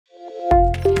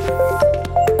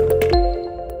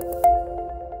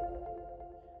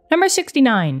Number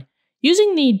 69.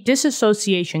 Using the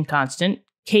dissociation constant,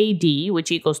 Kd,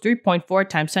 which equals 3.4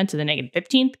 times 10 to the negative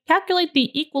 15th, calculate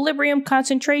the equilibrium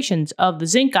concentrations of the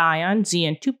zinc ion,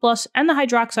 Zn2+, and the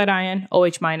hydroxide ion,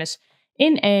 OH-,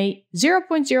 in a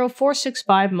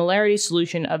 0.0465 molarity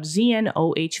solution of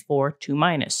ZnOH4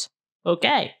 2-.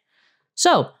 Okay,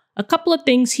 so a couple of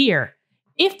things here.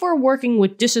 If we're working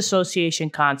with dissociation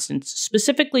constants,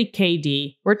 specifically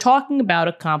Kd, we're talking about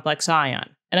a complex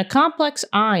ion. And a complex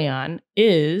ion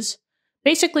is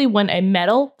basically when a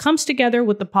metal comes together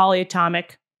with the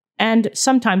polyatomic, and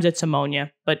sometimes it's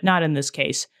ammonia, but not in this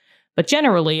case. But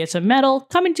generally, it's a metal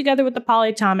coming together with the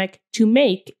polyatomic to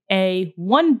make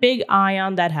one big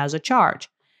ion that has a charge.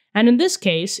 And in this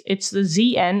case, it's the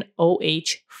ZnOH4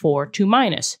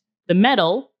 2-. The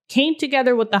metal came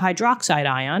together with the hydroxide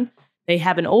ion. They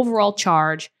have an overall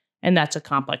charge, and that's a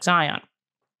complex ion.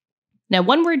 Now,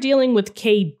 when we're dealing with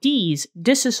Kd's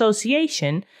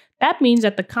dissociation, that means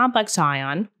that the complex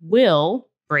ion will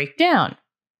break down.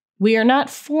 We are not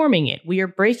forming it, we are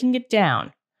breaking it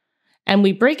down. And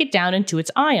we break it down into its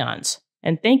ions.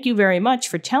 And thank you very much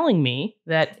for telling me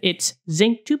that it's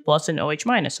Zn2+ and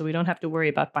OH-, so we don't have to worry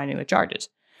about finding the charges.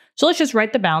 So let's just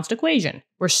write the balanced equation.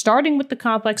 We're starting with the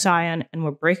complex ion, and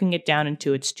we're breaking it down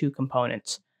into its two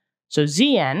components. So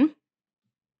ZnOH4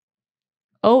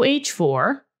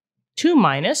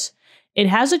 2-, it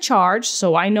has a charge,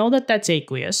 so I know that that's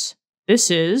aqueous.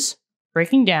 This is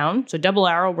breaking down, so double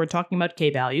arrow, we're talking about K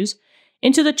values,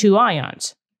 into the two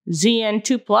ions.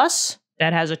 Zn2+,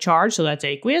 that has a charge, so that's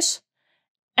aqueous,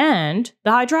 and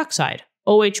the hydroxide,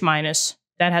 OH-,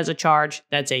 that has a charge,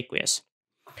 that's aqueous.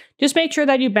 Just make sure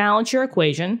that you balance your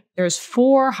equation. There's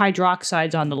 4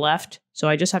 hydroxides on the left, so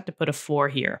I just have to put a 4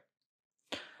 here.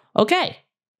 Okay,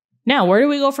 now where do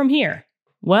we go from here?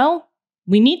 Well,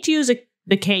 we need to use the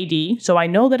Kd, so I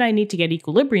know that I need to get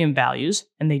equilibrium values,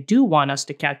 and they do want us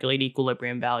to calculate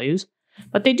equilibrium values,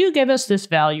 but they do give us this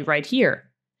value right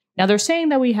here. Now they're saying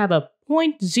that we have a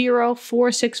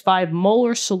 0.0465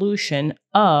 molar solution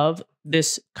of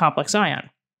this complex ion.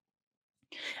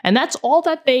 And that's all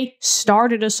that they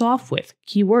started us off with.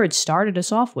 Keyword, started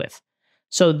us off with.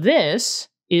 So this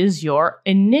is your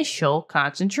initial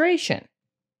concentration.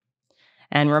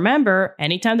 And remember,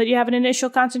 anytime that you have an initial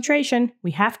concentration,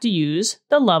 we have to use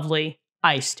the lovely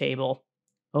ICE table.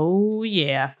 Oh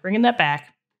yeah, bringing that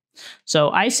back. So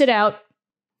ice it out.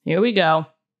 Here we go.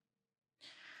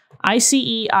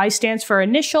 ICE, I stands for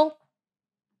initial.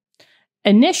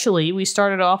 Initially, we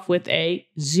started off with a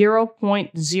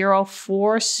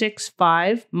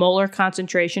 0.0465 molar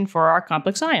concentration for our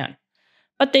complex ion.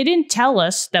 But they didn't tell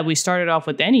us that we started off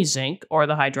with any zinc or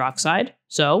the hydroxide,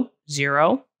 so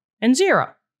 0 and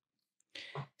 0.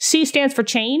 C stands for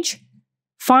change.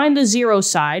 Find the 0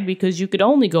 side because you could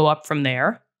only go up from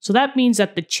there. So that means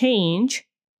that the change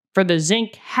for the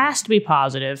zinc has to be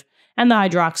positive and the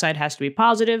hydroxide has to be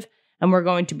positive, and we're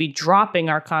going to be dropping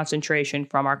our concentration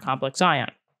from our complex ion.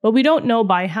 But we don't know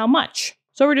by how much,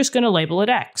 so we're just going to label it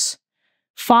X.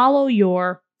 Follow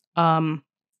your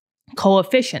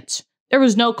coefficients. There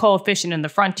was no coefficient in the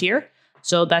front here,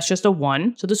 so that's just a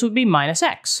 1, so this would be minus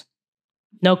X.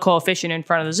 No coefficient in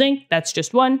front of the zinc, that's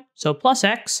just 1, so plus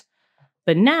X.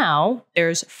 But now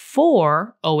there's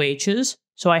 4 OHs,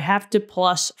 so I have to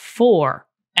plus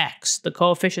 4X. The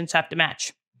coefficients have to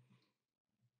match.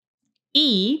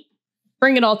 E,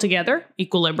 bring it all together,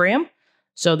 equilibrium.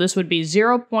 So this would be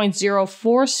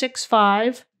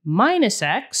 0.0465 minus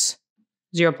X.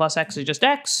 0 plus X is just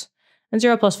X, and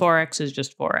 0 plus 4X is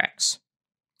just 4X.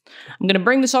 I'm going to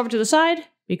bring this over to the side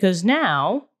because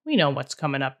now we know what's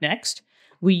coming up next.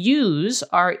 We use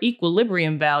our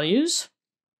equilibrium values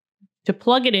to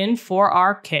plug it in for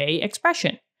our K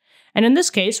expression. And in this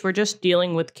case, we're just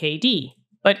dealing with Kd.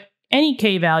 But any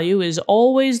K value is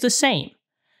always the same.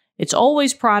 It's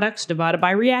always products divided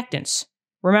by reactants.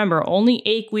 Remember, only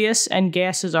aqueous and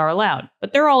gases are allowed,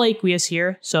 but they're all aqueous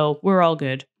here, so we're all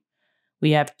good. We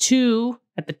have 2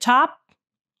 at the top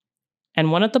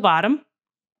and 1 at the bottom.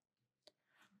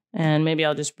 And maybe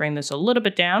I'll just bring this a little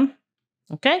bit down.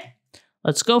 Okay,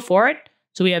 let's go for it.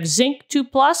 So we have zinc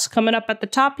 2+ coming up at the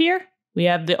top here. We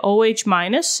have the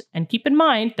OH-, and keep in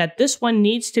mind that this one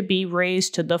needs to be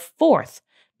raised to the 4th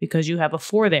because you have a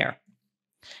 4 there.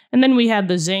 And then we have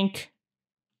the zinc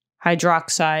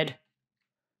hydroxide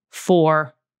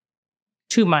 4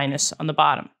 2- on the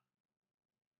bottom.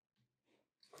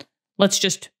 Let's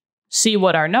just see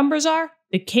what our numbers are.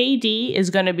 The Kd is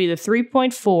going to be the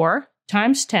 3.4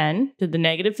 times 10 to the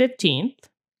negative 15th.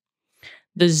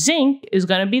 The zinc is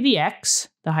going to be the X.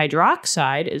 The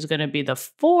hydroxide is going to be the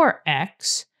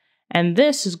 4X. And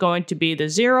this is going to be the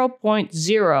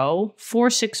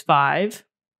 0.0465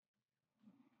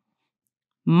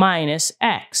 minus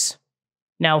x.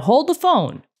 Now hold the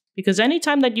phone, because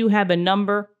anytime that you have a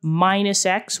number minus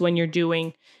x when you're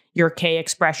doing your k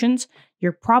expressions,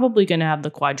 you're probably going to have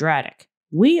the quadratic.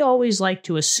 We always like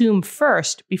to assume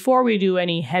first before we do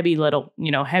any heavy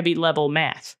level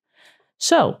math.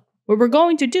 So what we're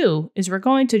going to do is we're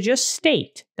going to just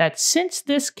state that since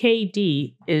this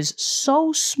KD is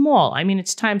so small, I mean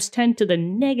it's times 10 to the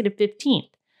negative 15th,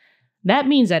 that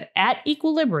means that at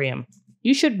equilibrium,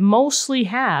 you should mostly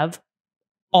have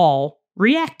all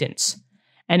reactants.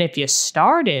 And if you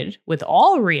started with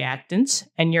all reactants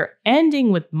and you're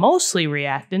ending with mostly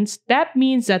reactants, that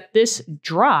means that this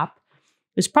drop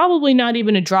is probably not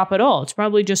even a drop at all. It's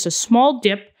probably just a small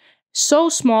dip, so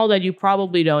small that you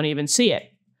probably don't even see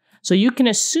it. So you can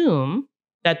assume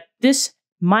that this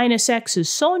minus x is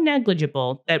so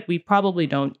negligible that we probably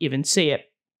don't even see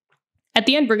it. At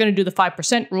the end, we're going to do the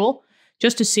 5% rule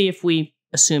just to see if we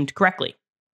assumed correctly.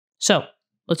 So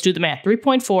let's do the math.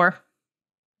 3.4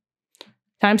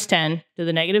 times 10 to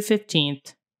the negative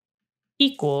 15th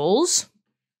equals,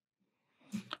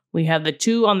 we have the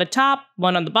 2 on the top,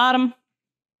 1 on the bottom.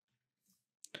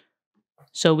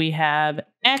 So we have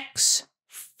x,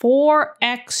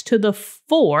 4x to the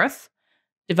 4th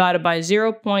divided by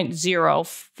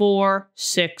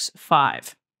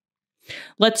 0.0465.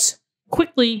 Let's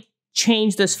quickly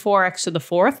change this 4x to the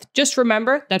 4th. Just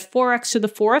remember that 4x to the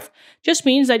 4th just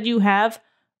means that you have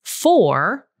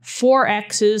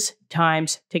 4x's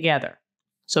times together.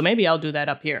 So maybe I'll do that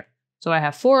up here. So I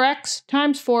have 4x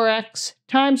times 4x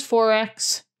times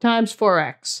 4x times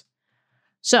 4x.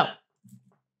 So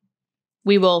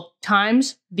we will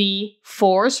times the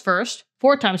 4's first.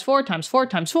 4 times 4 times 4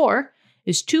 times 4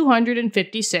 is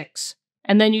 256.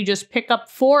 And then you just pick up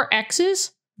 4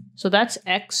 x's. So that's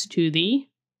x to the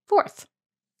 4th.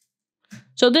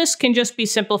 So this can just be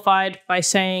simplified by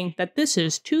saying that this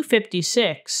is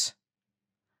 256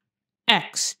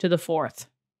 x to the 4th.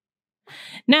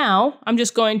 Now, I'm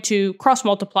just going to cross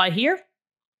multiply here.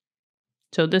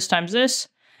 So this times this.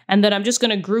 And then I'm just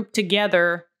going to group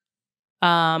together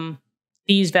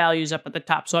these values up at the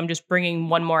top. So I'm just bringing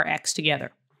one more x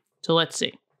together. So let's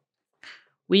see.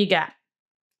 We got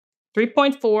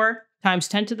 3.4 times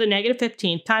 10 to the negative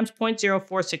 15 times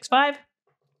 0.0465.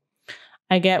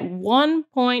 I get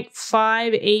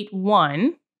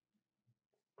 1.581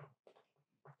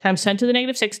 times 10 to the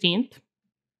negative 16th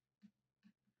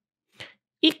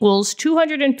equals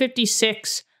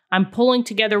 256. I'm pulling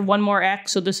together one more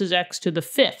x, so this is x to the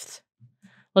 5th.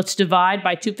 Let's divide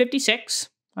by 256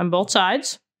 on both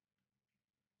sides.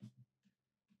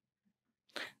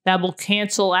 That will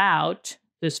cancel out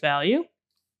this value.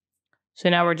 So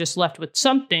now we're just left with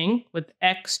something with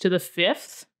x to the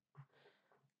 5th.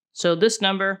 So this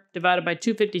number divided by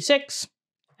 256,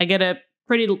 I get a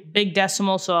pretty big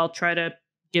decimal, so I'll try to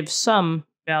give some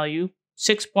value,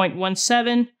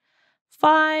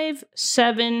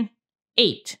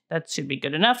 6.17578. That should be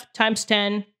good enough, times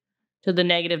 10 to the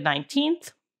negative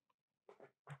 19th.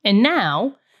 And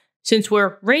now, since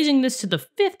we're raising this to the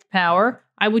 5th power,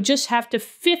 I would just have to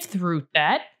 5th root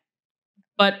that.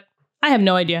 But I have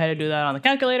no idea how to do that on the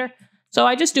calculator. So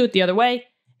I just do it the other way,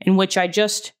 in which I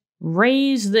just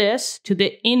raise this to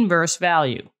the inverse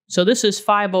value. So this is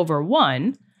 5 over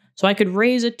 1. So I could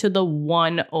raise it to the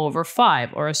 1 over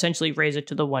 5, or essentially raise it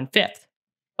to the 1/5.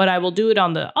 But I will do it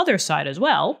on the other side as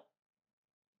well.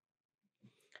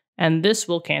 And this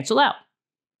will cancel out.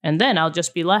 And then I'll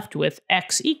just be left with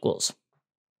x equals.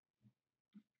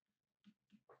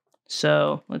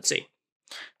 So let's see.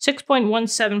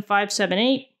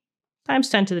 6.17578 times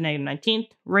 10 to the negative 19th.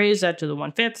 Raise that to the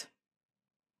 1/5.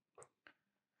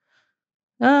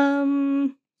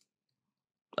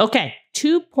 Okay,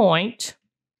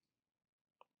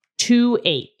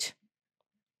 2.28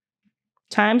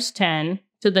 times 10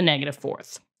 to the negative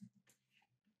 4th.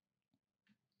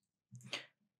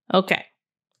 Okay,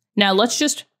 now let's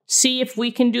just see if we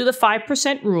can do the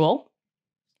 5% rule,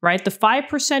 right? The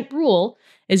 5% rule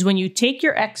is when you take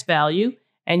your x value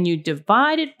and you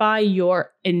divide it by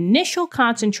your initial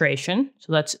concentration,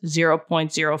 so that's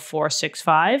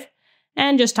 0.0465,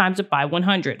 and just times it by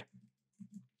 100.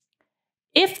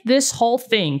 If this whole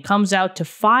thing comes out to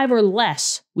 5 or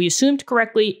less, we assumed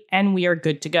correctly and we are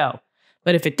good to go.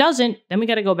 But if it doesn't, then we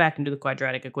got to go back and do the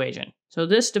quadratic equation. So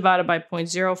this divided by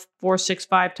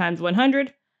 0.0465 times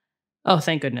 100. Oh,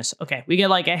 thank goodness. Okay, we get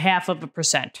like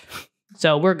 0.5%.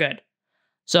 So we're good.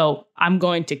 So I'm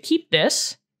going to keep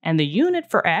this, and the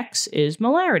unit for x is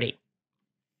molarity.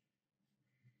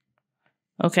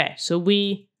 Okay, so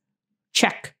we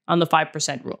check on the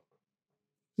 5% rule.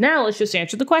 Now let's just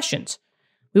answer the questions.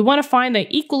 We want to find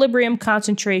the equilibrium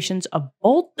concentrations of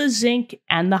both the zinc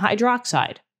and the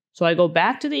hydroxide. So I go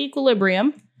back to the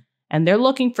equilibrium, and they're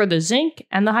looking for the zinc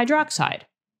and the hydroxide.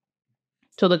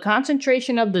 So the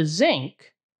concentration of the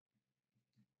zinc,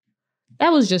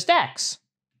 that was just X.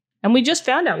 And we just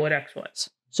found out what X was.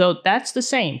 So that's the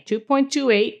same,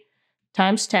 2.28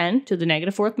 times 10 to the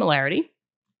negative fourth molarity.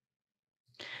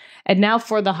 And now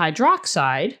for the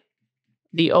hydroxide,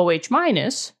 the OH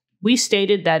minus, we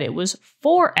stated that it was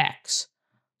 4x.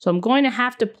 So I'm going to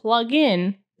have to plug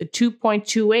in the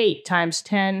 2.28 times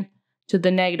 10 to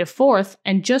the negative fourth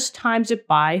and just times it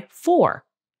by 4.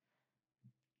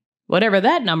 Whatever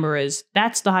that number is,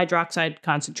 that's the hydroxide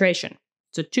concentration.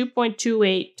 So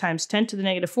 2.28 times 10 to the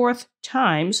negative fourth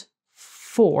times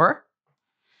 4.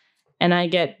 And I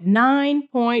get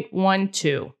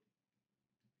 9.12.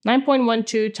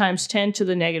 9.12 times 10 to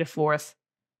the negative fourth.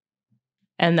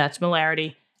 And that's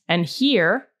molarity. And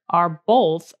here are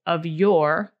both of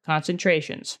your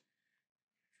concentrations.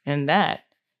 And that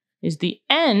is the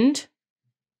end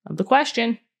of the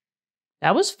question.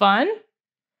 That was fun.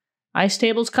 Ice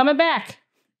table's coming back.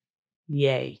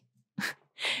 Yay.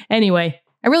 Anyway,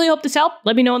 I really hope this helped.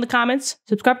 Let me know in the comments.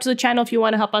 Subscribe to the channel if you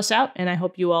want to help us out. And I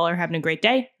hope you all are having a great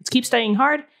day. Let's keep studying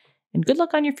hard. And good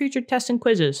luck on your future tests and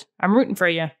quizzes. I'm rooting for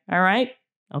you. All right?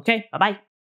 Okay, bye-bye.